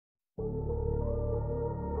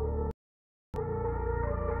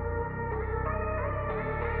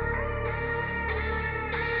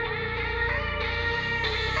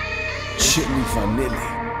Chilli, Vanilli,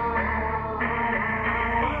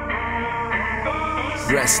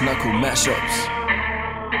 Brass Knuckle Mashups.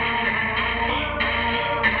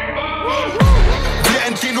 Wir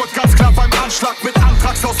entgehen nur ganz klar beim Anschlag mit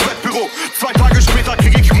Antrags aus Wettbüro. 2 Tage später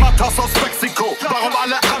krieg ich Matas aus Mexiko. Warum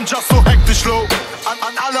alle Amjas so hektisch low?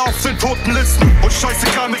 An alle auf den toten Listen. Und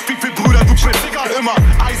scheißegal mit wie viel Brüder du bist. Egal, immer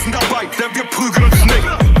Eisen dabei, denn wir prügeln uns nicht.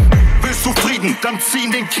 Willst du Frieden, dann zieh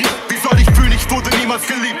in den Krieg. Wie soll ich fühlen, ich wurde niemals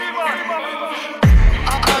geliebt.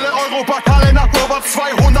 Alle Europakale nach über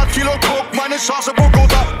 200 Kilo Coke. Meine Charge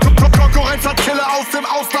Bogota. Konkurrenz hat Killer aus dem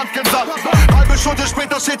Ausland gesandt. Halbe Stunde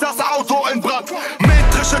später steht das Auto in Brand.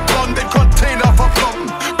 Metrische Tonnen den Container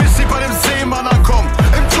verploppen, bis sie bei dem Seemann ankommen.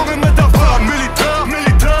 Im Dschungel mit der Militär,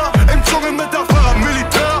 Militär. Im Dschungel mit der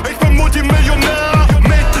Militär. Ich bin Multimillionär.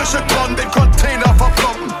 Metrische Tonnen den Container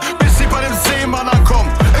verploppen, bis sie bei dem Seemann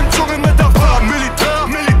ankommen. Im Dschungel mit der Militär,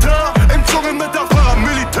 Militär. Im Dschungel mit der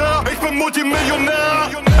Militär. Ich bin Multimillionär.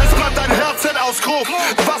 Es bleibt ein Herzen aus Grob.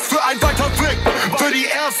 Was für ein weiter Blick für die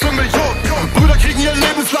erste Million. Brüder kriegen ihr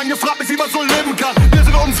lebenslang gefragt, mich, wie man so leben kann. Wir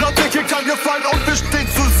sind unserer Dicke gefallen und wir stehen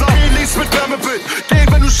zusammen. Geh, lies mit Wärmebild, geh,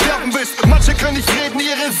 wenn du sterben willst. Manche können nicht reden,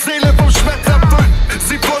 ihre Seele vom Schmerz erfüllen.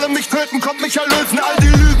 Sie wollen mich töten, kommt mich erlösen. All die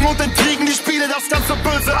Lügen und Intrigen, die Spiele, das ganze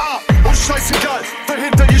böse Und scheißegal, wer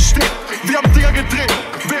hinter dir steht. Wir haben Dinger gedreht,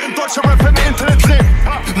 während deutscher Rap im Internet lebt.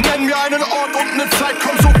 Nenn mir einen Ort und eine Zeit,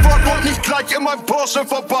 komm sofort und nicht gleich in meinem Porsche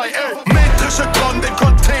vorbei, ey. Metrische Tonnen den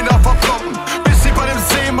Container verploppen, bis sie bei dem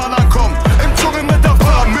Seemann ankommen. Im Dschungel mit der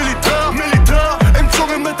Militär, Militär. Im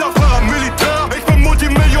Dschungel mit der Militär. Ich bin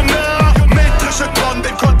Multimillionär. Metrische Tonnen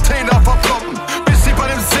den Container verploppen, bis sie bei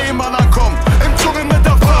dem Seemann ankommen. Im Dschungel mit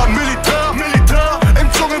der Militär, Militär.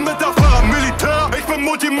 Im Dschungel mit der Militär. Ich bin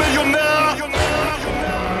Multimillionär.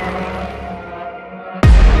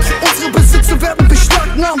 Unsere Besitze werden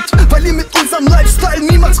beschlagnahmt, weil ihr mit unserem Lifestyle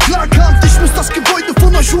niemals klarkamt. Ich muss das Gebäude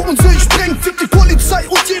von euch Hurensöhnen sprengen. Fick die Polizei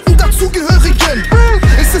und jeden dazugehörigen.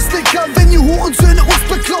 Es ist legal, wenn ihr Hurensöhne uns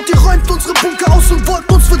beklaut. Ihr räumt unsere Bunker aus und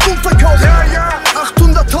wollt uns für dumm verkaufen.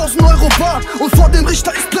 800.000 Euro bar und vor dem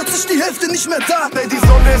Richter ist plötzlich die Hälfte nicht mehr da. Ey, die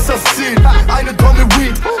Sonne ist das Ziel, eine Tonne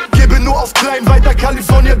Weed. Gebe nur auf klein weiter,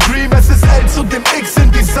 California Dream. Es ist L zu dem X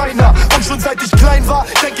in Designer. Und schon seit ich klein war,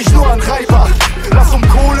 denk ich nur an Reiber. Lass um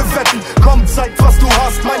Kohle wetten, komm, zeig was du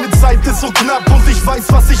hast. Meine Zeit ist so knapp und ich weiß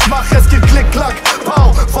was ich mach. Es geht klick, klack,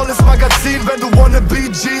 pow, volles Magazin. Wenn du wanna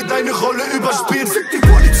BG deine Rolle überspielst. Fick die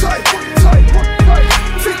Polizei,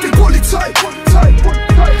 fick die Polizei,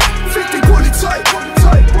 fick die Polizei,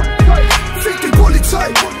 fick die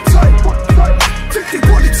Polizei, fick die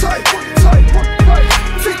Polizei,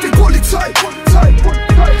 fick die Polizei,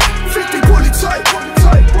 fick die Polizei,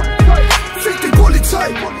 fick die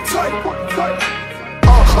Polizei.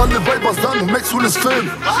 Alle Weiber sagen, Maxwell ist Film.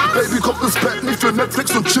 Baby kommt ins Bett, nicht für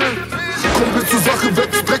Netflix und chill. Kommen wir zur Sache,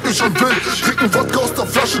 werd's dreckig und wild. Trinken Wodka aus der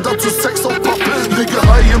Flasche, dazu Sex auf Papier. Liege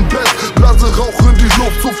high im Bett, blase Rauch in die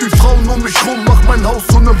Luft. So viel Frauen um mich rum, mach mein Haus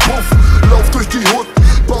zu nem Puff. Lauf durch die Hut,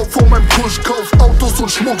 bau vor meinem Push, kauf Autos und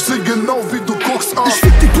Schmuck, seh genau wie du guckst. Ich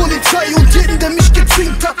fick die Polizei und jeden, der mich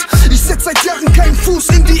gezwingt hat. Ich setz seit Jahren keinen Fuß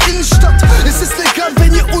in die Innenstadt. Es ist egal,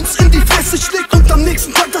 wenn ihr uns in die Fresse schlägt und am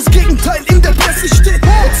nächsten Tag das Gegenteil in der Presse steht.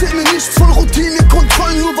 Erzähl mir nichts von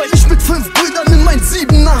Routinekontrollen, nur weil ich mit 5 Brüdern in mein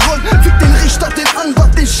 7er roll. Fick den Richter, den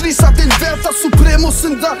Anwalt, den Schließer, den Wärter, Supremos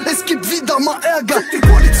sind da, es gibt wieder mal Ärger. Fick die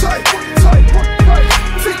Polizei,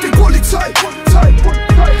 fick die Polizei,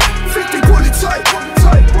 fick die Polizei,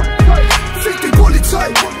 fick die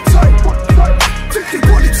Polizei, fick die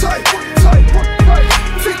Polizei,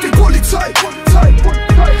 fick die Polizei,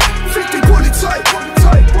 fick die Polizei,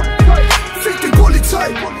 fick die Polizei.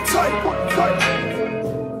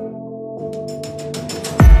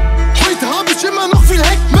 Heute hab ich immer noch viel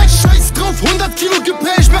Heck, scheiß drauf, 100 Kilo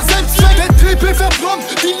Gepäck, ich mach selbst weg. Der Triple verbrummt,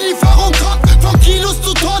 die Lieferung kommt, von Kilos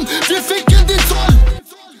zu Tonnen, wir ficken den Zoll.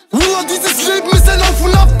 Dieses Leben ist ein Auf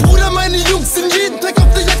und Ab, Bruder, meine Jungs sind jeden Tag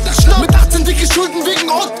auf der Jagd nach Schlamm. Mit 18 dicke Schulden wegen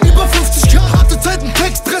Ort, über 50k, harte Zeiten,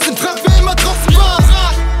 Text, Pressen, frag, wer immer draußen war.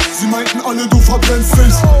 Sie meinten alle, du verbrennst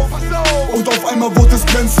dich. Und auf einmal wurde es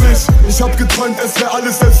brenzlig. Ich hab geträumt, es wär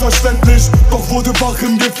alles selbstverständlich. Doch wurde wach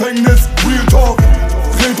im Gefängnis. Real Talk,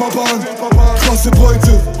 Reeperbahn, krasse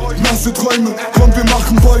Beute, nasse Träume, komm, wir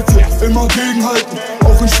machen Beute. Immer gegenhalten,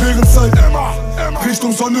 auch in schweren Zeiten.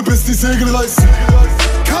 Richtung Sonne, bis die Segel reißen.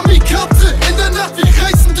 Kamikaze in der Nacht, wir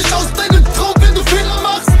reißen dich aus deinem Traum, wenn du Fehler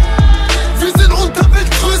machst. Wir sind unter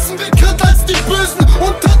Weltgrößen, bekannt als die Bösen,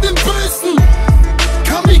 unter den Bösen.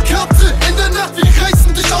 Kamikaze in der Nacht, wir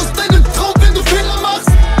reißen dich aus deinem Traum, wenn du Fehler machst.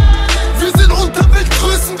 Wir sind unter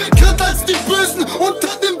Weltgrößen, bekannt als die Bösen,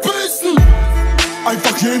 unter den Bösen.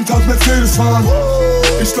 Einfach jeden Tag Mercedes fahren.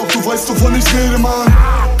 Ich glaub, du Du weißt, wovon ich rede, Mann.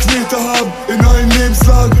 Knete haben in allen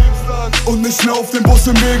Lebenslagen und nicht mehr auf dem Bus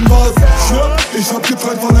im Gegenwart. Ich hab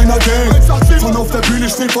geträumt von einer Gang, von auf der Bühne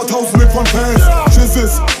stehen vor Tausenden von Fans.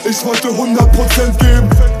 Tschüss, ich wollte 100% geben,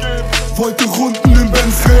 wollte Runden im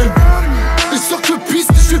Benz drehen. Ich sorg für Peace,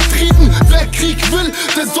 nicht für Frieden. Wer Krieg will,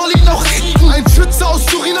 der soll ihn auch kriegen. Ein Schütze aus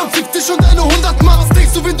Surinam fickt dich und eine 100 Mann. Was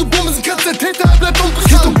denkst du, wenn du bumsen kannst, der Täter bleibt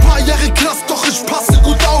unbekannt. Ein paar Jahre krass, doch ich passe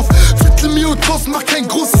gut auf. Viertel Mio draus, mach kein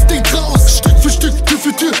großes Ding draus. Stück für Stück, Tür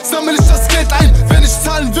für Tür, sammel ich das Geld ein. Wer nicht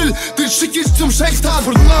zahlen will, den schick ich zum Checkt.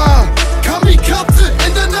 Kamikaze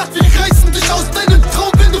in der Nacht, wir reißen dich aus deinem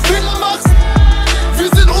Traum, wenn du Fehler machst. Wir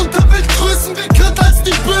sind unter Weltgrößen, bekannt als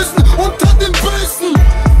die Bösen unter den Bösen.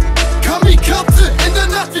 Kamikaze in der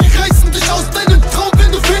Nacht, wir reißen dich aus deinem Traum,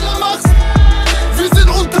 wenn du Fehler machst. Wir sind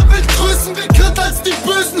unter Weltgrößen, bekannt als die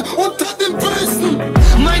Bösen unter den Bösen.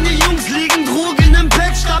 Meine Jungs liegen Drogen im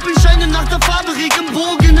Bett, Stapelscheine nach der Farbe,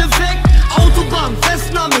 Regenbogen-Effekt. Autobahn,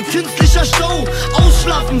 Festnahme, künstlicher Stau.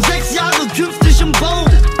 Ausschlafen, 6 Jahre künftig im Bau.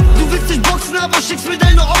 Du willst dich boxen, aber schickst mir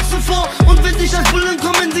deine Ochsen vor. Und wenn dich als Bullen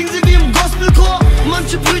kommen, singen sie wie im Gospelchor.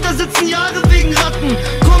 Manche Brüder sitzen Jahre wegen Ratten,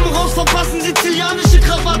 kommen raus, verpassen sizilianische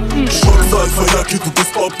Krawatten. Scheiße, Alpha-Jacke, du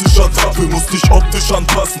bist optisch Attrappe, musst dich optisch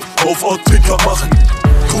anpassen, auf Ort Ticker machen.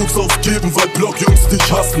 Koks aufgeben, weil Blockjungs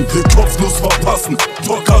dich hassen, den kopflos verpassen,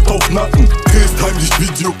 Tockart auf Nacken. Drehst heimlich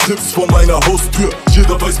Videoclips vor meiner Haustür.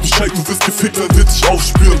 Jeder weiß Bescheid, du wirst gefickt, dann wird dich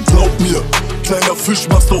aufspüren. Glaub mir, kleiner Fisch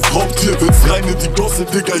machst auf Raubtier. Willst rein in die Gosse,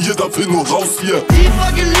 Digga, jeder will nur raus hier.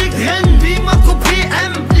 Tiefer gelegt, rennen wie Marco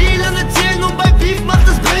PM. Lilane zählen und bei Beef macht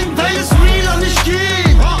es Bang, weil es realer nicht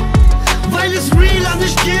geht. Weil es realer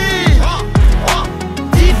nicht geht.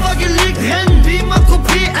 Tiefer gelegt, rennen wie Marco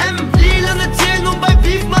PM. Lilane zählen und bei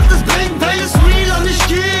Beef macht es Bang, weil es realer nicht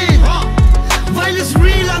geht. Weil es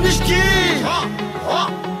realer nicht geht.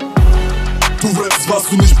 Du rappst, was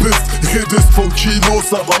du nicht bist, redest von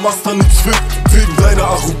Kilos, aber machst da nichts fit. Wegen deiner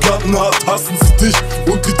arroganten Art hassen sie dich.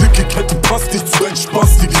 Und die dicke Kette passt nicht zu deinem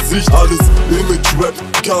Spasti-Gesicht. Alles Image-Rap,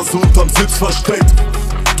 Gase unterm Sitz versteckt.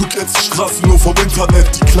 Du kennst die Straße nur vom Internet.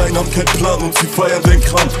 Die Kleinen haben keinen Plan und sie feiern den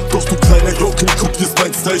Kram. Doch du kleiner Jockel, kopierst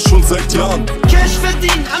mein Style schon seit Jahren. Cash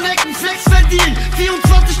verdienen, an Ecken Flex verdienen.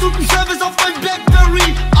 24 Stunden Service auf mein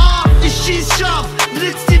Blackberry. Ich schieß scharf,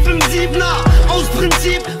 blitztief im 7er. Aus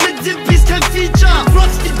Prinzip, mit Zippis kein Feature.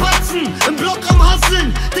 Rocks die Batzen, im Block am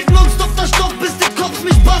Hasseln. Dick nonstop der Stoff, bis die Kopf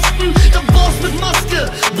mich basten. Der Boss mit Maske,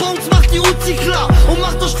 Bones macht die Uzi klar. Und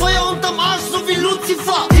macht euch Feuer unterm Arsch, so wie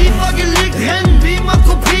Lucifer. Tiefer gelegt, rennen wie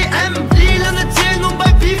Marco PM. Lilane zählen und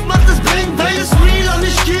bei Beef macht es Bang, weil es realer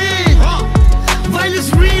nicht geht. Weil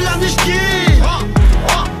es realer nicht geht.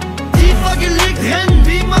 Tiefer gelegt, rennen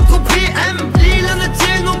wie Marco PM. Lilane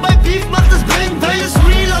zählen und bei Beef macht es Bang, weil es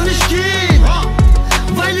realer nicht geht.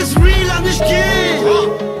 Weil es realer nicht geht.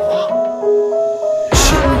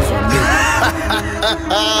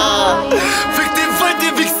 Fick den Feind,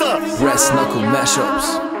 ihr Wichser! Brass Knuckle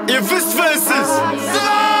Mashups. Ihr wisst, wer es ist!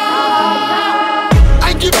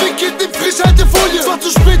 Eingewickelt in Frischhaltefolie. War zu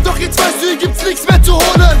spät, doch jetzt weißt du, hier gibt's nichts mehr zu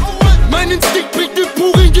holen. Mein Instinkt bringt den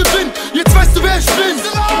puren Gewinn. Jetzt weißt du, wer ich bin.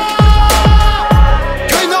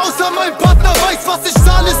 Keiner außer mein Partner weiß, was ich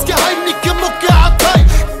sah. Alles geheim, Nicke, Mucke, Abteil.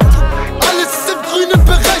 Alles ist im grünen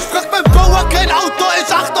Bereich. Fragt mein Bauer, kein Auto,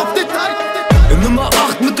 ich acht auf Detail. Nummer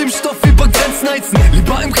 8 mit dem Stoff über Grenzen heizen.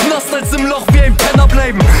 Lieber im Knast als im Loch wie ein Penner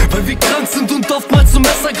bleiben. Weil wir krank sind und oftmals zum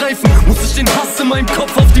Messer greifen, muss ich den Hass in meinem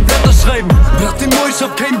Kopf auf die Blätter schreiben. Nach dem ich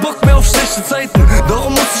hab keinen Bock mehr auf schlechte Zeiten.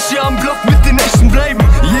 Darum muss ich hier am Block mit den Echten bleiben.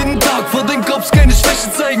 Jeden Tag vor den Cops keine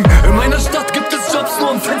Schwäche zeigen. In meiner Stadt gibt es Jobs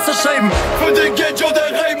nur am Fensterscheiben. Für den Genjo,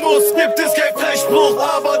 der rein muss, gibt es kein Freispruch.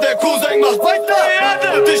 Aber der Cousin macht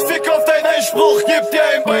weiter. Und ich fick auf deinen Einspruch, gib dir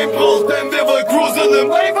ein Beinbruch, denn wir wollen cruisen im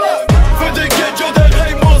Maybach. Für den Genjo, der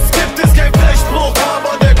rein muss, gibt es kein Freispruch.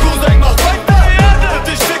 Aber der Cousin macht weiter. Und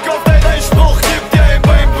ich fick auf deinen Einspruch, gib dir ein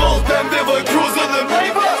Beinbruch, denn wir wollen cruisen im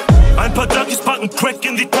Maybach. Ein paar Junkies packen Crack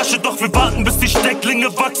in die Tasche, doch wir warten, bis die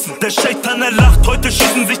Stecklinge wachsen. Der Shaitan, er lacht, heute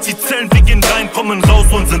schießen sich die Zellen. Wir gehen rein, kommen raus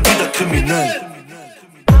und sind wieder kriminell.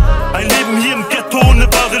 Ein Leben hier im Ghetto ohne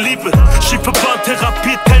wahre Liebe. Schiefe Bahn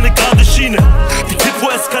therapiert, keine gerade Schiene. Die Tempo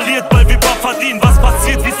eskaliert, weil wir bar verdienen. Was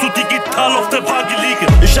passiert, siehst du digital auf der Waage liegen.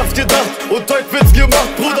 Ich hab's gedacht und heute wird's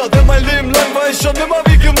gemacht, Bruder. Denn mein Leben lang war ich schon immer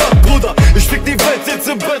wie gemacht, Bruder. Ich fick die Welt, sitz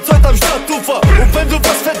im Bett, heute am Stadtufer. Und wenn du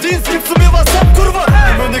was verdienst, gibst du mir was ab, Kurva.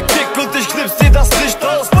 Nimm mir ne Kick und ich knips dir das Licht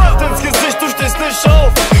aus. Ins Gesicht, du stehst nicht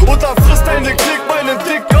auf. Und dann frisst deine Klick meinen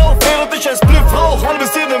Dick auf. Während ich ein Spliff rauch, halbe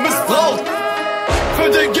Szene missbraucht. Für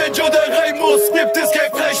den Genjo, der rein muss, gibt es kein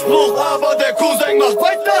Freispruch. Aber der Cousin macht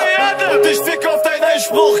weiter. Und ich fick auf deinen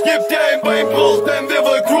Einspruch, gib dir ein Beinbruch, denn wir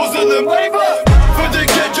wollen cruisen im Maybach. Für den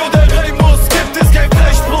Kid, der rein muss, gibt es kein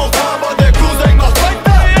Fleischbruch, aber der Cousin macht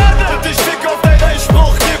weiter. Und ich fick auf deinen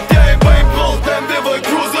Einspruch, gib dir ein Beinbruch, denn wir wollen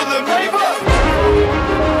cruisen im Maybach.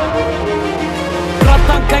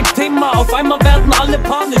 Bratan, kein Thema, auf einmal werden alle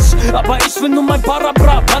panisch. Aber ich will nur mein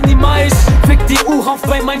Parabra, Anima ich. Fick die U-Haft,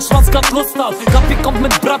 weil mein Schwanz grad Lust hat. Kapi kommt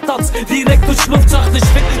mit Bratans, direkt durch Luftschacht. Ich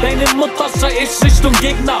fick deine Mutter, schrei ich Richtung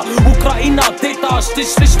Gegner. Ukrainer, Täter,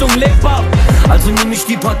 Stich Richtung Leber. Also nehm ich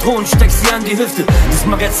die Patronen, steck sie an die Hüfte. Das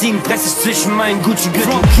Magazin press ich zwischen meinen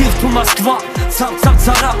Gucci-Gürtel. From Kiew to Moskwa, zap, zap,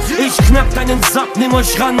 zara. Ich knapp deinen Sack, nehm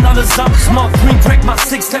euch ran, allesamt. Smoke, Green Crack, mach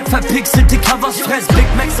Six-Step, verpixelte Covers, fress Big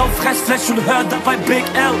Macs auf Fressflash und hör dabei Big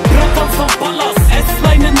L. Bratan vom Palast, es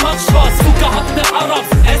meinen Matschwas. Fuka hat ne Arab,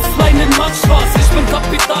 es meinen Matschwas. Ich bin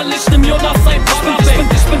Kapital, ich nehm Jonas ein Parabe.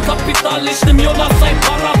 Ich bin Kapital, ich nehm Jonas ein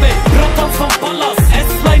Parabe. Bratan vom Palast,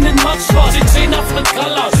 es meinen Matschwas. Tschetschenas mit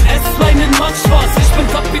Kalasch, es meinen Matschwas. Ich bin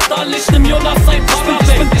Kapital, ich nehm Jonas ein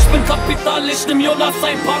Parabe. Ich bin Kapital, ich nehm Jonas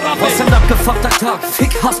ein Parabe. Was ein abgefuckter Tag,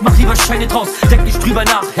 Fick, Hass, mach lieber Scheine draus. Denk nicht drüber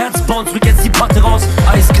nach, Herz bauen, drück jetzt die Patte raus.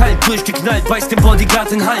 Eiskalt, durchgeknallt, beiß dem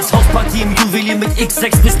Bodyguard den Hals. Hausparty im Juwelier mit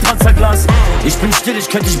X6 bis Panzerglas. Ich bin still, ich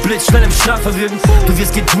könnte dich blitzschnell im Schlaf verwirren. Du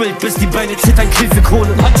wirst gedrillt, bis die Beine zittern, Kill für Kohle.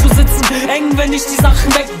 Handschuh sitzen eng, wenn ich die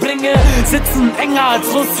Sachen wegbringe. Sitzen enger als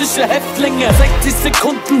russische Häftlinge. 60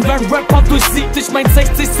 Sekunden, wer Rapper durchsieht. Ich mein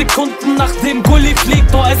 60 Sekunden, nachdem Gulli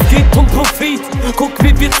fliegt. Oh, es geht um Profit. Guck,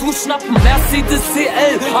 wie wir zuschnappen. Mercedes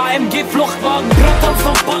CL, AMG Fluchtwagen. Bratan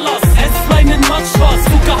vom Palast, es meinen Matschwas.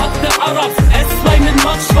 Fuka hat ne Arab, es meinen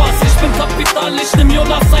Matschwas. Ich bin Kapital, ich nehm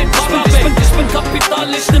Jonas ein Parabe. Ich bin Kapital,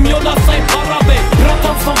 ich nehm Jonas ein Parabe.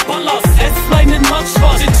 Bratan vom Palast, es meinen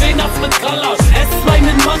Matschwas. Tschetschenas mit Kalasch, es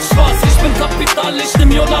meinen Matschwas. Ich bin Kapital, ich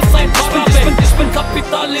nehm Jonas ein Parabe. Ich bin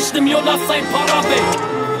Kapital, ich nehm Jonas ein Parabe.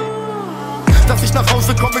 Dass ich nach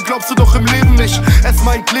Hause komme, glaubst du doch im Leben nicht. Ess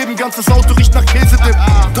mein Leben, ganzes Auto riecht nach Käsedip.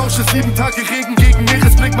 Tausche 7 Tage Regen gegen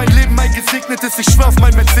Meeresblick. Mein Leben ein gesegnetes, ich schwör auf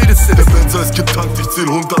mein Mercedes. Der Benzer ist getankt, ich zähl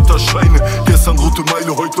 100er Scheine. Gestern rote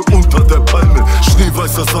Meile, heute unter der Palme.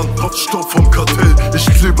 Schneeweißer Sand, Potstoff vom Kartell. Ich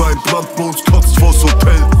klebe ein Brand, bei uns kotzt vors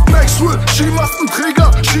Hotel. Maxwell,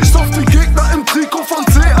 Skimaskenträger, schießt auf die Gegner im Trikot von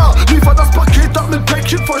Sa4. Liefer das Paket ab mit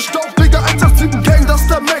Päckchen voll Staub. Digga, 187 Gang, das ist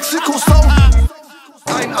der Mexiko-Sound.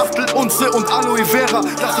 Ein Achtel Unze und Aloe Vera.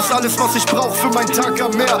 Das ist alles, was ich brauch für mein Tag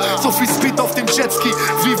am Meer. So viel Speed auf dem Jetski,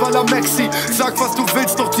 Viva la Maxi. Sag, was du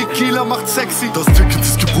willst, doch Tequila macht sexy. Das Ticket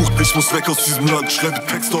ist gebucht, ich muss weg aus diesem Land. Schreibe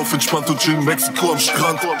Texte auf entspannt und chill in Mexiko am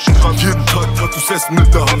Strand. Jeden Tag Tattoos essen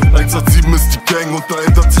mit der Hand. 187 ist die Gang und da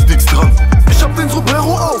ändert sich nichts dran. Ich hab den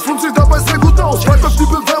Sombrero auf und seh dabei sehr gut aus. Bald läuft die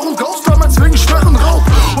Bewährung aus, damals wegen schweren Rauch.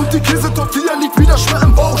 Und die Käsetortilla liegt wieder schwer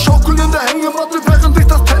im Bauch. Schaukeln in der Hängematte, während ich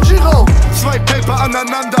das Tenji rauch. 2 Paper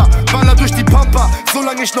aneinander, baller durch die Pampa.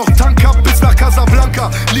 Solange ich noch Tank hab, bis nach Casablanca.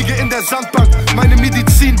 Liege in der Sandbank, meine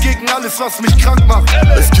Medizin gegen alles, was mich krank macht.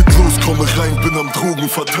 Es geht los, komme rein, bin am Drogen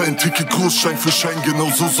verteilen. Ticket groß, Schein für Schein, genau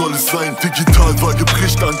so soll es sein. Digital war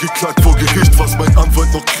Gericht, angeklagt vor Gericht. Was mein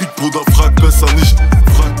Anwalt noch kriegt, Bruder, frag besser nicht.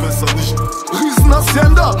 Frag besser nicht.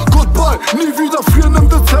 Riesenhacienda, goodbye, nie wieder frieren im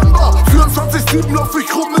Dezember. 24/7 lauf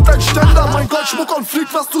ich rum mit ein Ständer. Mein Goldschmuck und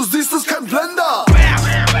fliegt, was du siehst, ist kein Blender.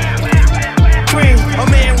 Cream, a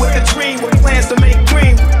man with a dream, with plans to make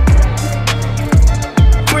cream.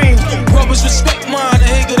 Cream, brothers respect mine,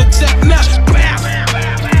 I ain't gonna check now.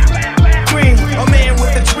 Cream, a man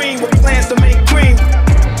with a dream, with plans to make cream.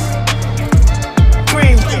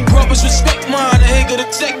 Cream, brothers respect mine, I ain't gonna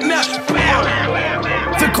check now.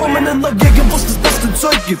 Willkommen in der Gegend, wo es das beste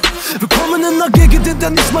Zeug gibt. Willkommen in der Gegend, in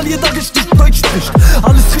der nicht mal jeder richtig Deutsch spricht.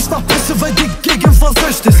 Alles riecht nach Pisse, weil die Gegend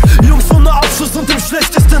verseucht ist. Jungs ohne Abschluss und im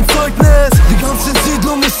schlechtesten Zeugnis. Die ganze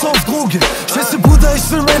Siedlung ist auf Droge. Scheiße Bruder,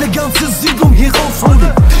 ich will meine ganze Siedlung hier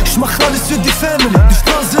rausholen. Ich mach alles für die Family. Die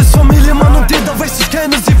Straße ist Familie, Mann, und jeder weiß, ich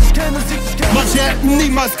kenne sie. Manche hätten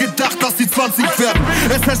niemals gedacht, dass sie 20 werden.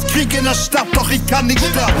 Es herrscht Krieg in der Stadt, doch ich kann nicht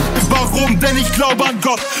sterben. Warum? Denn ich glaube an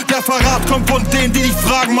Gott. Der Verrat kommt von denen, die dich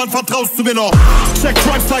fragen, Mann, vertraust du mir noch? Check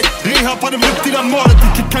Crime-Site, Rehab an dem Rip, die dann mordet.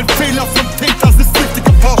 Es gibt kein Fehler von Täters, ist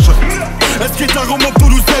richtige Porsche. Es geht darum, ob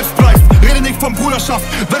du selbst bleibst. Rede nicht von Bruderschaft,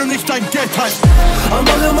 wenn du nicht dein Geld heißt. An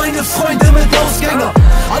alle meine Freunde mit Ausgänger,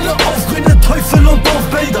 alle aufgründe Teufel und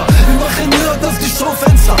Bauchbilder. Wir machen Nerd auf die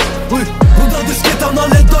Schaufenster. Bruder, das geht an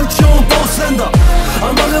alle Deutsche und Ausländer.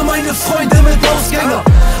 An alle meine Freunde mit Ausgänger,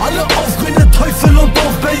 alle aufgründe Teufel und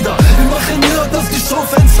Bauchbilder. Wir machen Nerd auf die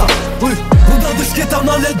Schaufenster. Bruder, das geht an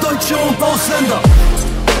alle Deutsche und Ausländer.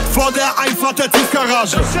 Vor der der Einfahrt der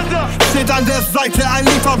Tiefgarage steht an der Seite ein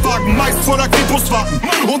Lieferwagen, meist voller Kripuswaffen.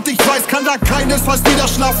 Und ich weiß, kann da keinesfalls wieder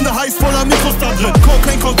schlafen, heiß voller Mikros da drin.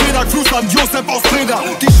 Cocaine, Container, Cruise an Josef aus Breda.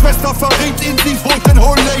 Die Schwester verriet ihn, sie holt den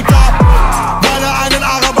Hollader, weil er einen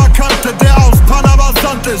Araber kannte, der aus Panama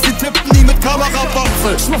sandte. Sie tippten ihn mit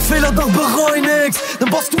Kamerapapfel. Ich mach Fehler, doch bereu nix. Dann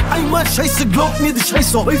baust du einmal Scheiße, glaub mir, die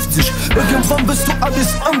Scheiße häuft sich. Irgendwann bist du alles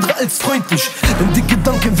andere als freundlich, denn die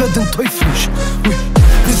Gedanken werden teuflisch.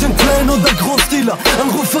 Wir sind klein oder Großdealer,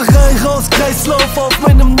 Anruferei raus, Kreislauf auf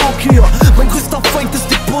meinem Nokia. Mein größter Feind ist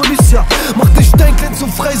die Polizei, mach dich dein Kind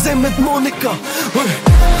zum Freisehen mit Monika.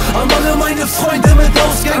 An alle meine Freunde mit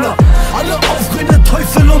Ausgänger, alle auf grüne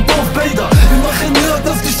Teufel und auf Bilder. Wir machen Hört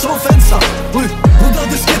auf die Schaufenster,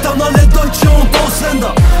 und das geht an alle Deutsche und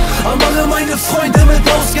Ausländer. An alle meine Freunde mit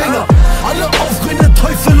Ausgänger, alle auf grüne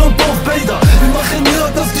Teufel und auf Bilder. Wir machen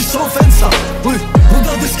Hört auf die Schaufenster, und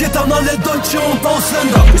das geht an alle Deutsche und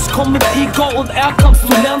Ausländer. Ich komm mit Igor und Erkamps,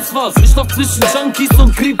 du lernst was. Ich lauf zwischen Junkies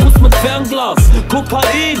und Kripus mit Fernglas.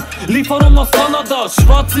 Kokain, Lieferung aus Kanada.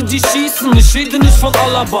 Schwarze, die schießen, ich rede nicht von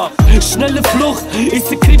Alaba. Schnelle Flucht, ich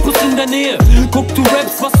seh Kripus in der Nähe. Guck, du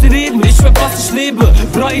rappst, was sie reden, ich rap, was ich lebe.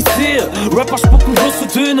 Bra, ich sehe, Rapper spucken große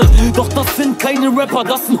Töne. Doch das sind keine Rapper,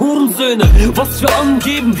 das sind Hurensöhne. Was wir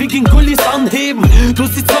angeben, wir gegen Gullis anheben. Du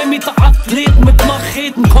siehst 2 Meter Athleten mit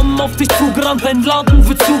Macheten kommen auf dich zugerannt, dein Laden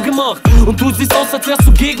wird zugemacht. Und du siehst aus, als wärst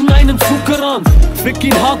du gegen einen Zug gerannt. Fick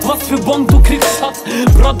ihn hart, was für Bon, du kriegst Schatz.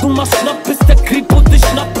 Bra, du machst schnapp, bis der Kripo dich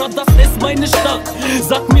schnappt. Bra, das ist meine Stadt.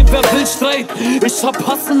 Sag mir, wer will Streit? Ich hab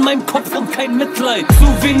Hass in meinem Kopf und kein Mitleid.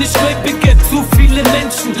 Zu wenig Rückblick, zu viele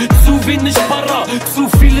Menschen, zu wenig Para, zu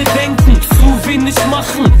viele denken, zu wenig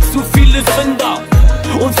machen, zu viele Sünder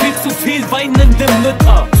und viel zu viel weinende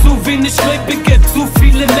Mütter. Zu wenig Rückblick, zu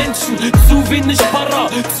viele Menschen, zu wenig Para,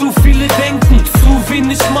 zu viele denken, zu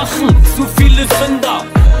wenig machen, zu viele Sünder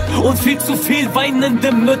und viel zu viel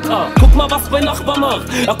weinende Mütter. Guck mal, was mein Nachbar macht.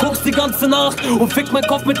 Er guckt die ganze Nacht und fickt mein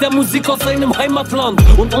Kopf mit der Musik aus seinem Heimatland.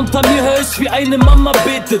 Und unter mir hör ich, wie eine Mama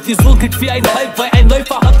betet. Ihr Sohn geht wie ein Halb, weil ein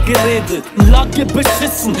Läufer hat geredet. Lage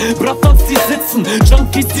beschissen, Bratans die sitzen,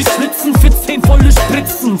 Junkies die schlitzen für 10 volle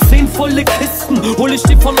Spritzen. 10 volle Kisten, hol ich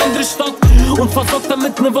die von andere Stadt und versorgt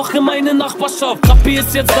damit eine Woche meine Nachbarschaft. Kapi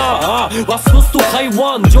ist jetzt da, was tust du,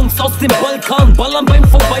 Taiwan? Jungs aus dem Balkan, ballern beim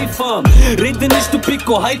Vorbeifahren. Rede nicht, du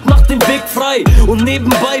Pico, halt mach den Weg frei. Und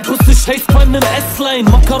nebenbei puste ich beim S-Line.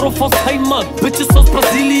 Makarov aus Heimat, Bitches aus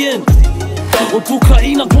Brasilien und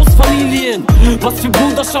Ukrainer, Großfamilien. Was für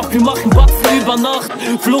Bruderschaft, wir machen Batzen über Nacht.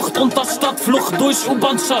 Flucht unter Stadt, Flucht durch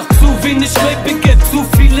U-Bahn-Schacht. Zu wenig Rückblick, zu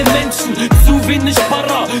viele Menschen, zu wenig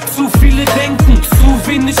Para, zu viele denken, zu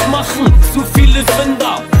wenig machen, zu viele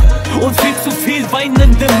Sünder und viel zu viel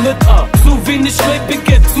weinende Mütter. Zu wenig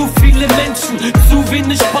Rückblick, zu viele Menschen, zu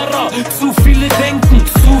wenig Para, zu viele denken,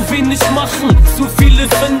 zu wenig machen, zu viele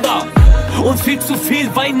Sünder und viel zu viel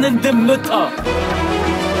weinende Mütter.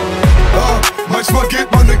 Manchmal geht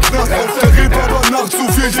man in Knast auf der Reeperbahn, zu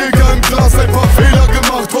viel Jäger im Glas, ein paar Fehler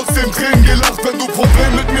gemacht, trotzdem Tränen gelacht. Wenn du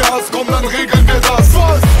Probleme mit mir hast, komm, dann regeln wir das.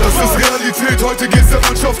 Das ist Realität, heute geht's der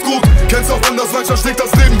Wirtschaft gut. Kennst auch anders, manchmal schlägt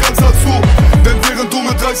das Leben ganz dazu. Denn während du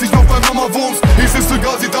mit 30 noch bei Mama wohnst, hieß es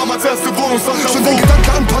sogar sie damals erste Wohnung. Schon dein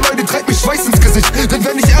Gedanke an ein paar Leute treibt mich Schweiß ins Gesicht. Denn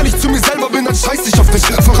wenn ich ehrlich zu mir selber bin, dann scheiß ich auf dich.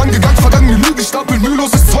 Vorangegangen, vergangene Lüge, Stapel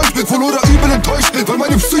müheloses Zeug. Wohl oder übel enttäuscht, weil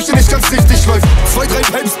meine Psyche nicht ganz richtig läuft. 2, 3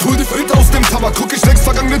 Pipes, Tour de Filter aus dem Tabak. Guck ich längst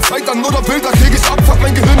vergangene Zeit an oder Bilder, krieg ich Abfuck.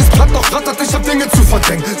 Mein Gehirn ist platt, noch rattert, ich hab Dinge zu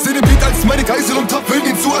verdrängen. Seh den Beat als meine Geisel und hab will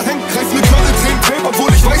ihn zu erhängen. Greif ne Körner, 10 Tape,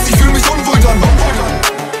 obwohl ich weiß, ich fühl mich unwohl dann.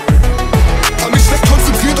 Hab mich schlecht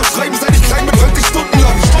konzentriert auf Schreiben, seit ich klein bin, hört ich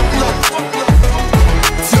stundenlang.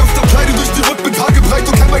 Zieh öfter Kleidung durch die Rücken, Tage breit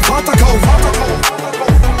und kann mein Vater kaufen.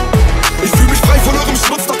 Ich fühl mich frei von eurem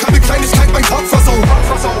Schmutz, doch keine Kleinigkeit mein Tag versauen.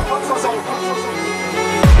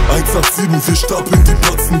 187, wir stapeln die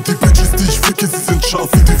Platzen. Die Bitches, die ich ficke, sie sind scharf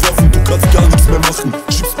wie die Waffen. Du kannst gar nichts mehr machen,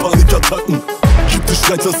 schiebst Panikattacken. Gib dir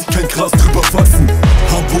Streit, lass ich kein Gras drüber wachsen.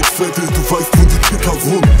 Hamburg-Vettel, du weißt, wo die Kicker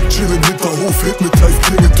wohnen. Chillen Hinterhof, Hit mit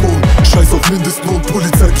Klingelton. Scheiß auf Mindestlohn,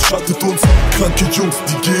 Polizei beschattet uns. Kranke Jungs,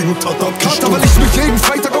 die Gegend hat abgestimmt. Weil ich mich jeden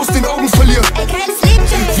Freitag aus den Augen verliere.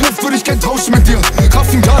 Wie oft würde ich gern tauschen mit dir?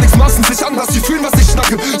 Raffen gar nichts, maßen sich an, was sie fühlen, was ich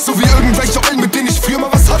schnacke. So wie irgendwelche Eulen, mit denen ich früher mal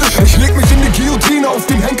was hatte. Ich leg mich in die Guillotine, auf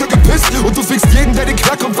den Henker gepisst. Und du fickst jeden, der dir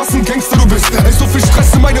klarkommt, was ein Gangster du bist. Ey, so viel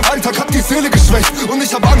Stress in meinem Alltag hat die Seele geschwächt. Und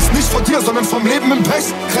ich hab Angst nicht vor dir, sondern vom Leben im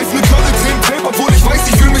Pech. Greif ne Körner, 10 Tape, obwohl ich weiß,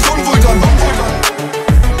 ich fühl mich unwohl dann.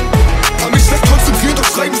 Hab mich schlecht konzentriert auf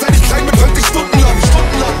Schreiben, seit ich klein bin, hört ich stundenlang.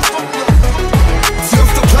 Zieh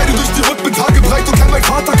öfter Kleidung durch die Rücken, Tage breit und kann mein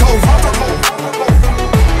Vater kaufen.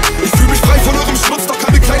 Ich fühl mich frei von eurem Schmutz, doch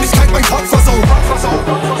keine Kleinigkeit mein Tag versauen.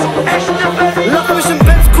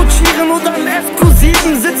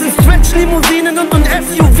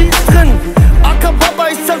 drin. Acker Baba,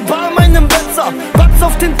 ich zahl bar meinem Betzer. Wachs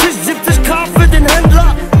auf den Tisch, 70k für den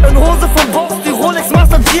Händler. In Hose von Boss, die Rolex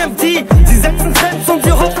Master GMT. Sie setzen Trends und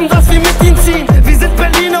sie hoffen, dass wir mit ihnen ziehen. Wir sind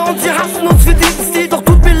Berliner und sie hassen uns für diesen Stil. Doch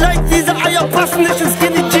tut mir leid, diese Eier passen nicht in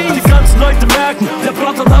Skinny Jeans. Die ganzen Leute merken, der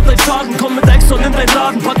Bratan hat einen Schaden. Komm mit Exxon in dein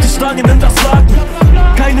Laden, pack die Stangen in das Laden.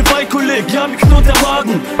 Keine Beikolleg, ja mir knurrt der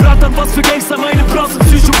Magen. Bratan, was für Gangster, meine Bros sind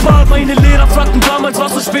Psychopath. Meine Lehrer fragten damals,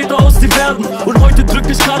 was soll später aus dir werden. Und heute drück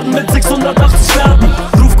ich Karten mit 680 Verben.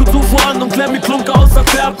 Ruf Gzuz an und klär mir Klunker aus der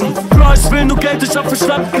Färben. Bro, ich will nur Geld, ich hab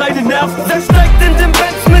verstanden, keine Nerven. Der steigt in den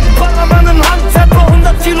Benz mit Ballermann in Hand. Fährt bei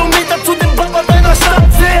 100 Kilometer zu dem Baba deiner Stadt.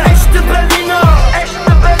 Wer? Echte Berliner,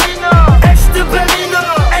 echte Berliner, echte Berliner,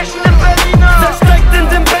 echte Berliner. Der steigt in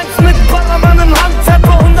den Benz mit Ballermann in Hand. Fährt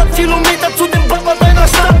bei 100 Kilometer zu dem Baba deiner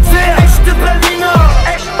Stadt. Wer? Echte Berliner,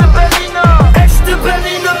 echte Berliner, echte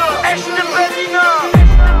Berliner, echte Berliner.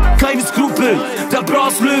 Keine Skrupel, der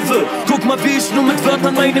Bros Löwe. Guck mal, wie ich nur mit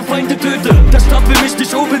Wörtern meine Feinde töte. Der Stadt will mich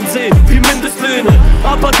nicht oben sehen, wie Mindestlöhne.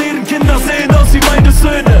 Aber deren Kinder sehen aus wie meine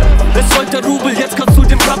Söhne. Es rollt der Rubel, jetzt kannst du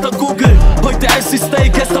den Bratan googeln. Heute esse ich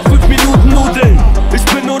Steak, gestern 5 Minuten Nudeln. Ich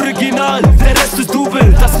bin original, der Rest ist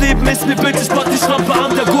Double. Das Leben ist ne Bitch, ich pack die Schlampe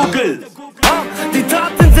an der Google. Die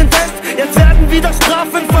Taten sind echt, jetzt werden wieder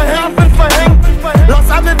Strafen verhängt. Lass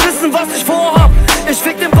alle wissen, was ich vorhab. Ich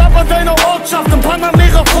fick den Baba deiner Ortschaft im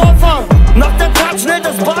Panamera Vorfahren. Nach der Tat schnell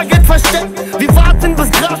das Bargeld versteckt. Wir warten,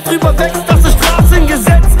 bis Gras drüber wächst, das ist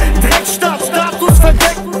Straßengesetz. Dreckstaat, Status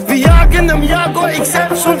verdeckt. Wir jagen im Jaguar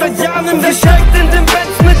XL schon seit Jahren. Wir steigt in den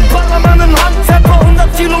Benz mit Ballermann in Hand. Fährt bei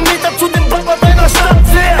 100 Kilometer zu dem Baba deiner Stadt.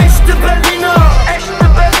 Wer? Echte Berliner, echte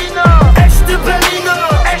Berliner, echte Berliner,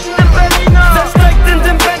 echte Berliner. Der steigt in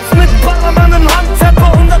den Benz mit Ballermann in Hand. Fährt bei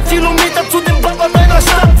 100 Kilometer zu dem Baba deiner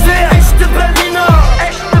Stadt. Wer? Echte Berliner,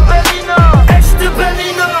 echte Berliner, echte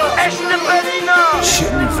Berliner, echte Berliner.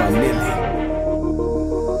 Chilli, Vanilli,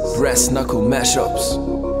 Brass Knuckle Mashups.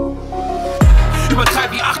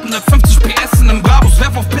 Übertreib wie 850 PS in nem Brabus.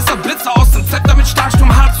 Werf auf Pisser Blitze aus dem Zepter mit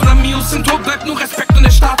Starksturm, Harz oder Mios. Im Tor bleibt nur Respekt und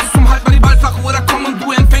der Status. Halt mal die Ballflache oder komm und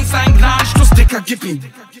du empfängst einen Gnadenstoß. Dicker, gib ihn.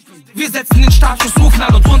 Wir setzen den Status,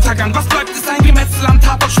 Urknall und Untergang. Was bleibt, ist ein Gemetzel am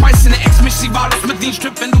Tatort. Schmeiß in eine Ex, mich sie wahllos mit den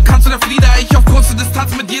Stück. Wenn du kannst oder flieder ich auf kurze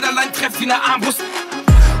Distanz mit jeder Line treff wie eine Armbrust.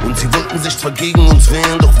 Und sie wollten sich zwar gegen uns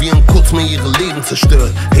wehren, doch wir haben kurz mal ihre Leben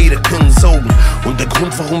zerstört. Hater können saugen. Und der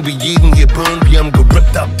Grund, warum wir jeden hier burnen, wir haben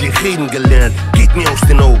gerappt, habt ihr reden gelernt. Geht mir aus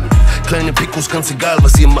den Augen. Kleine Picos, ganz egal,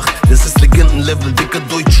 was ihr macht. Das ist Legendenlevel, dicker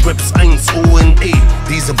Deutschraps 1 ONE.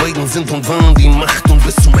 Diese beiden sind und waren die Macht. Und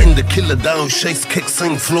bis zum Ende Killer, da euch scheiß Keks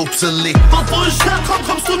sein Flow zerlegt. Dort wo ich herkomm,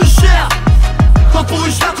 kommst du nicht her. Dort wo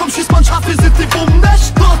ich herkomm, schießt man scharf, wir sind die Buben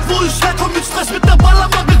nicht. Dort wo ich herkomm, mit Stress mit der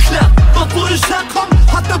Ballermann geklärt. Dort wo ich herkomm,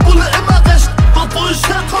 hat der Bulle immer recht. Dort wo ich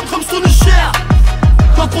herkomm, kommst du nicht her.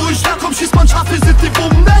 Dort wo ich herkomm, schießt man scharf, wir sind die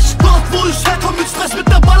Buben nicht. Dort wo ich herkomm, mit Stress mit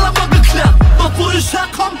der Ballermann geklärt. Dort wo ich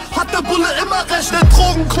herkomm, hat der Bulle immer recht. Der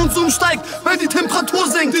Drogenkonsum steigt, wenn die Temperatur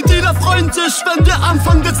sinkt. Die Dealer freuen sich, wenn wir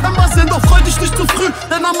Anfang Dezember sind. Doch freu dich nicht zu früh,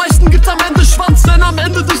 denn am meisten gibt's am Ende Schwanz. Denn am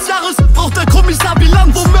Ende des Jahres braucht der Kommissar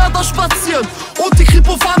Bilanz, wo Mörder spazieren und die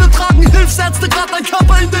Kripo-Fahne tragen. Hilfsärzte grad ein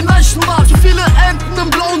Körper in den Leichenwagen. Zu viele Enten im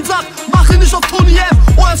blauen Sack, mache nicht auf Tony M.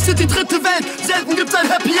 OFC die dritte Welt, selten gibt's ein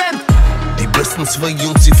Happy End. Die besten zwei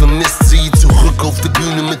Jungs, sie vermisst sie. Zurück auf die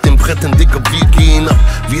Bühne mit den Brettern, Dicker, wir gehen ab.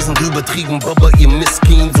 Wir sind übertrieben, Baba, ihr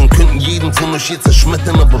Misskins. Und könnten jeden von euch jetzt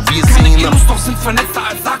zerschmettern, aber wir Keine sehen ab. Genos, doch sind vernetzter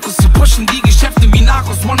als Sarkos. Sie pushen die Geschäfte wie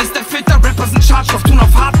Narcos. Mon ist der Filter, Rapper sind Schadstoff. Tun auf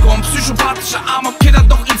Hardcore und psychopathische Arme-Killer.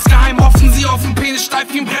 Doch insgeheim hoffen sie auf den Penis, steif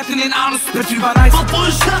wie ein Brett in den Anus. Bitte überreißen. Dort wo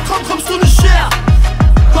ich herkomm, kommst du nicht her.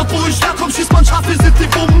 Dort wo ich herkomm, schießt man scharf, wir sind die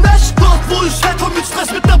Buben nicht. Dort wo ich herkomm, mit Stress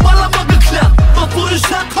mit der Ballermann geklärt. Dort wo ich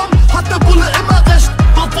herkomm, hat der Bulle immer recht.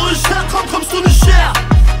 Dort wo ich herkomm, kommst du nicht her.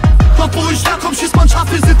 Dort wo ich herkomm, schießt man scharf,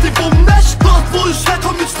 wir sind die Buben nicht. Dort wo ich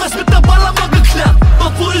herkomm, mit Stress mit der Ballermann geklärt.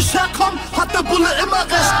 Dort wo ich herkomm, hat der Bulle immer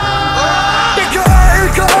recht.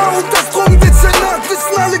 LKA und das Drogendezernat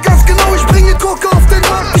wissen alle ganz genau, ich bringe Coca auf den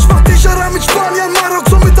Markt. Ich mach dich Aram mit Spaniern,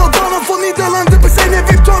 Marokko mit Albanern. Von Niederlande bis eine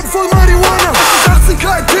VIP-Tonnen voll Marihuana. 18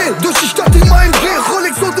 KT, durch die Stadt in meinem G.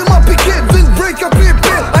 Rolex und immer Piquet, Windbreaker, PP.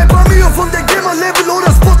 Ein paar Mio von der GEMA-Level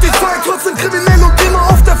oder Spotify. Trotzdem kriminell und immer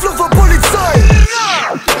auf der Flucht vor Polizei.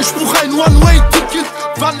 Ich buch ein One-Way-Ticket,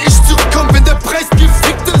 wann ich zurückkomm, wenn der Preis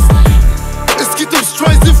gefickt ist. Es geht um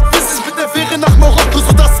Strive-Business mit der Fähre nach Marokko,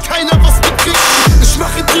 sodass keiner was mitkriegt. Ich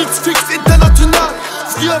mache Deals fix international.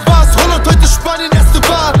 Früher war es Holland, heute Spanien, erste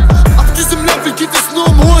Bahn. Auf diesem Level geht es nur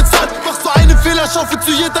um hohe Zahlen. Machst du eine Fehlerschaufel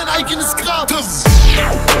zu ihr dein eigenes Grab.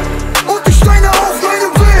 Und die Steine auf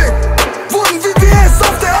meinem Weg wurden wie WS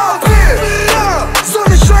auf der AB. Ja,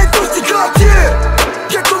 Sonne scheint durch die Quartier.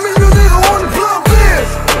 Ghetto-Millionär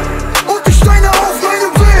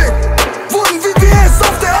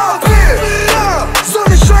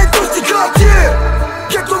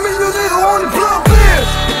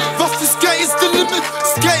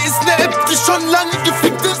schon lange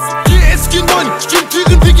gefickt ist. GSG 9,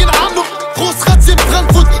 Stimmtüren wegen Armut. Großrazzien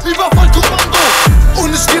Frankfurt, Überfallkommando.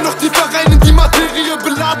 Und ich geh noch tiefer rein in die Materie.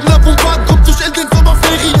 Beladener Bombarden kommt durch in den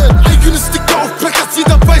Sommerferien. Eigene Sticker auf Plackers,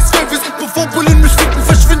 jeder weiß, wer wir sind. Bevor Bullen mich ficken,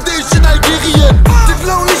 verschwinde ich in Algerien. Die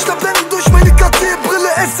blauen Lichter blenden durch meine KT-Brille.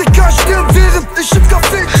 SDK stirbt, während ich im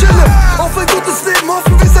Café chille. Auf ein gutes Leben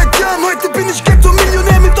hoffen wir seit Jahren. Heute bin ich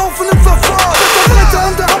Ghetto-Millionär mit offenem Verfahren. Wetter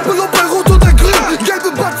an der Ampel, ob bei Rot oder Grün.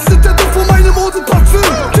 Gelbe Batzen sind der Duft von meinem Modeparfüm.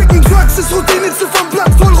 Ficken Drugs ist Routine,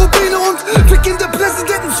 Ziffernblatt voll Rubine. Und ficken der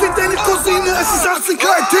Präsidenten, schwingt deine Cousine. Es ist 18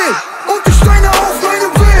 KT und die Steine auf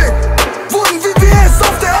meinem Weg wurden wie WS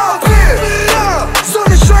auf der AB. Ja,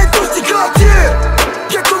 Sonne scheint durch die Quartier.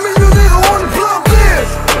 Ghetto-Millionäre ohne Plan B.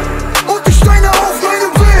 Und die Steine auf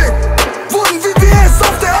meinem Weg wurden wie WS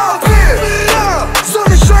auf der AB. Ja,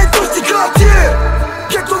 Sonne scheint durch die Quartier.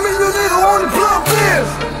 Ghetto-Millionäre ohne Plan B.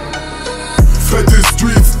 Fette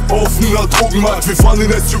Streets, offener Drogenmarkt. Wir fahren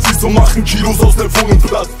in SUVs und machen Kilos aus der Wohnung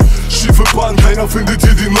platt. Schiefe Bahn, keiner findet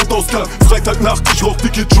hier den Notausgang. Freitagnacht, ich rauch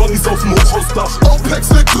dicke Johnnies auf dem Hochhausdach. Opex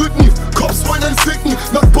wegdrücken, Cops wollen einen ficken.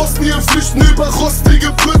 Nach Bosnien flüchten über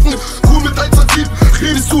rostige Brücken. Ruhe mit 1-7,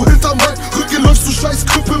 redest du hinterm Main. Rücken läufst du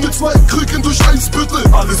Scheißkrüppe mit 2 Krücken durch Eisbüttel.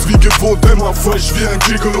 Alles wie gewohnt, immer fresh wie ein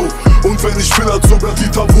Gigolo. Und wenn ich will, hat sogar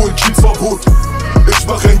Dieter Bohlen Kiezverbot. Ich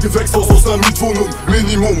mach ein Gewächshaus aus einer Mietwohnung.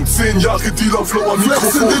 Minimum 10 Jahre Dealer-Flow am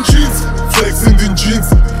Mikrofon. Flex in den Jeans, Flex in den Jeans.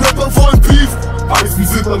 Rapper wollen Beef. Eisen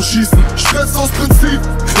sind am Schießen, Stress aus Prinzip.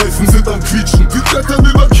 Kneifen sind am Quietschen, Wir klettern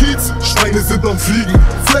über Kiez. Steine sind am Fliegen.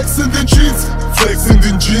 Flex in den Jeans, Flex in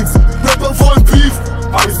den Jeans. Rapper wollen Beef.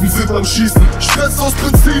 Eisen sind am Schießen, Stress aus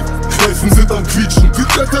Prinzip. Kneifen sind am Quietschen, Wir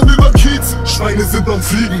klettern über Kiez. Steine sind am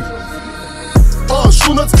Fliegen.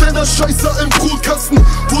 Schon als kleiner Scheißer im Brutkasten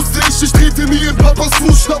wusste ich trete nie in Papas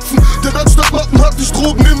Fußstapfen. Denn anstatt Matten hatte ich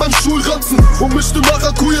Drogen in meinem Schulranzen und mischte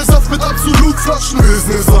Maracuja-Saft mit Absolutflaschen.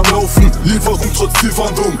 Business am Laufen, Lieferung trotz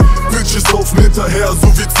Zielfahndung. Bitches laufen hinterher,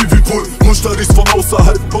 so wie Zivilpult. Musterrichs von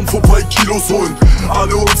außerhalb, kommt vorbei, Kilos holen.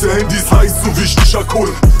 Alle unsere Handys heiß, so wie Stichakol.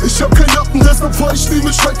 Ich hab kein Lappen, deshalb fahr ich nie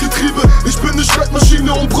mit Schaltgetriebe. Ich bin ne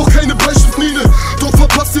Schreibmaschine und brauch keine Bleistiftmine. Doch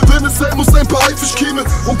verpasst ihr, wenn es sein muss, ein paar Haifischkäme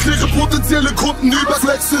und kläre potenzielle Kunden über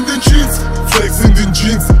Flex in den Jeans, Flex in den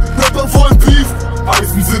Jeans. Rapper wollen Beef.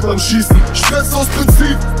 Eisen sind am Schießen, Stress aus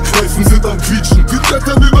Prinzip. Kneifen sind am Quietschen, Wir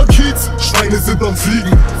klettern über Kiez. Steine sind am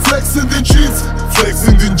Fliegen. Flex in den Jeans, Flex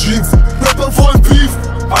in den Jeans. Rapper wollen Beef.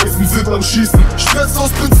 Eisen sind am Schießen, Stress aus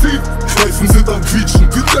Prinzip. Kneifen sind am Quietschen,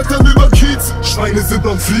 Wir klettern über Kiez. Steine sind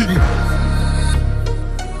am Fliegen.